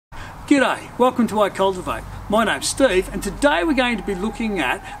G'day, welcome to iCULTIVATE. My name's Steve and today we're going to be looking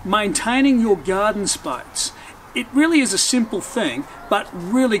at maintaining your garden spades. It really is a simple thing but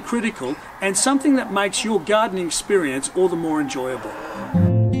really critical and something that makes your gardening experience all the more enjoyable.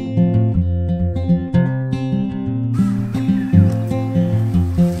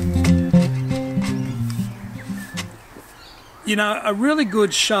 You know, a really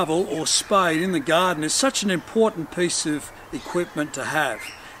good shovel or spade in the garden is such an important piece of equipment to have.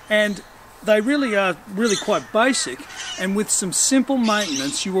 And they really are quite basic, and with some simple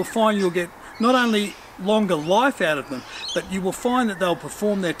maintenance you will find you'll get not only longer life out of them, but you will find that they'll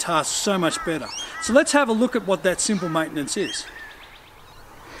perform their tasks so much better. So let's have a look at what that simple maintenance is.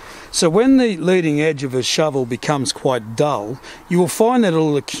 So when the leading edge of a shovel becomes quite dull, you will find that it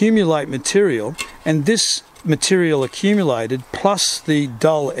will accumulate material, and this material accumulated plus the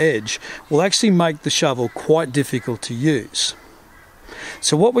dull edge will actually make the shovel quite difficult to use.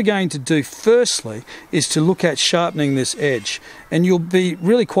 So what we're going to do firstly is to look at sharpening this edge, and you'll be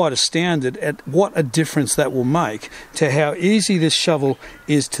really quite astounded at what a difference that will make to how easy this shovel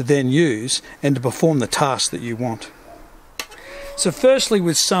is to then use and to perform the task that you want. So firstly,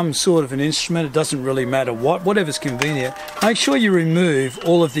 with some sort of an instrument, it doesn't really matter whatever's convenient, make sure you remove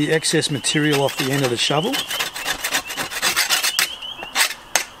all of the excess material off the end of the shovel.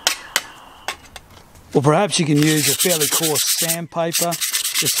 Or perhaps you can use a fairly coarse sandpaper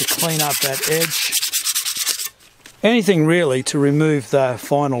just to clean up that edge. Anything really to remove the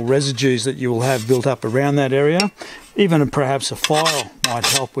final residues that you will have built up around that area. Even perhaps a file might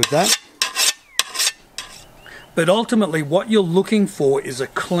help with that. But ultimately what you're looking for is a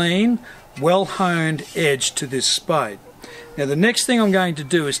clean, well-honed edge to this spade. Now the next thing I'm going to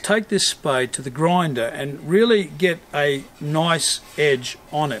do is take this spade to the grinder and really get a nice edge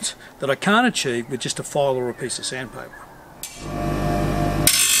on it that I can't achieve with just a file or a piece of sandpaper.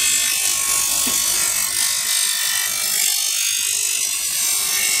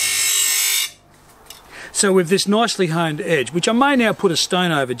 So with this nicely honed edge, which I may now put a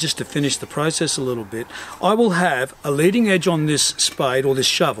stone over just to finish the process a little bit, I will have a leading edge on this spade or this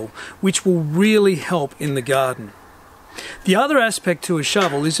shovel which will really help in the garden. The other aspect to a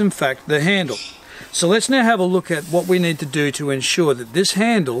shovel is in fact the handle. So let's now have a look at what we need to do to ensure that this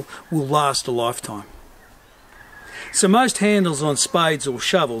handle will last a lifetime. So most handles on spades or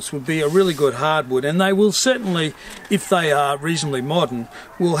shovels would be a really good hardwood, and they will certainly, if they are reasonably modern,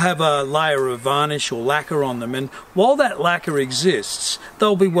 will have a layer of varnish or lacquer on them, and while that lacquer exists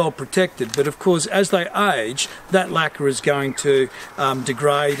they'll be well protected, but of course as they age that lacquer is going to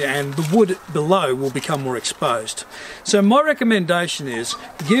degrade and the wood below will become more exposed. So my recommendation is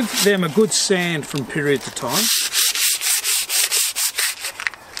give them a good sand from period to time.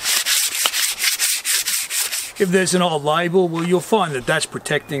 If there's an old label, well, you'll find that that's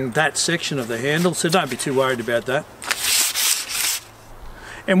protecting that section of the handle, so don't be too worried about that.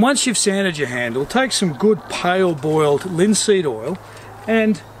 And once you've sanded your handle, take some good pale boiled linseed oil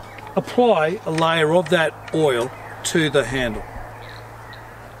and apply a layer of that oil to the handle.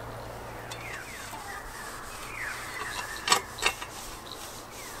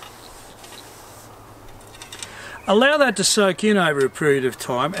 Allow that to soak in over a period of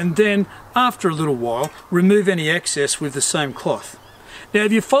time, and then after a little while remove any excess with the same cloth. Now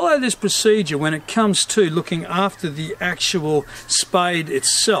if you follow this procedure when it comes to looking after the actual spade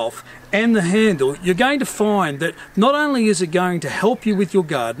itself and the handle, you're going to find that not only is it going to help you with your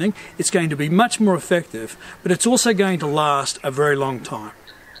gardening, it's going to be much more effective, but it's also going to last a very long time.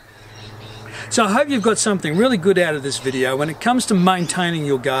 So I hope you've got something really good out of this video when it comes to maintaining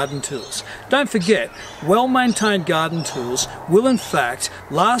your garden tools. Don't forget, well-maintained garden tools will in fact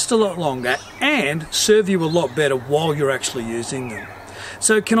last a lot longer and serve you a lot better while you're actually using them.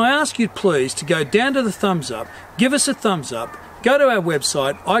 So can I ask you please to go down to the thumbs up, give us a thumbs up, go to our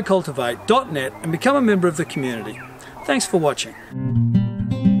website iCULTIVATE.net and become a member of the community. Thanks for watching.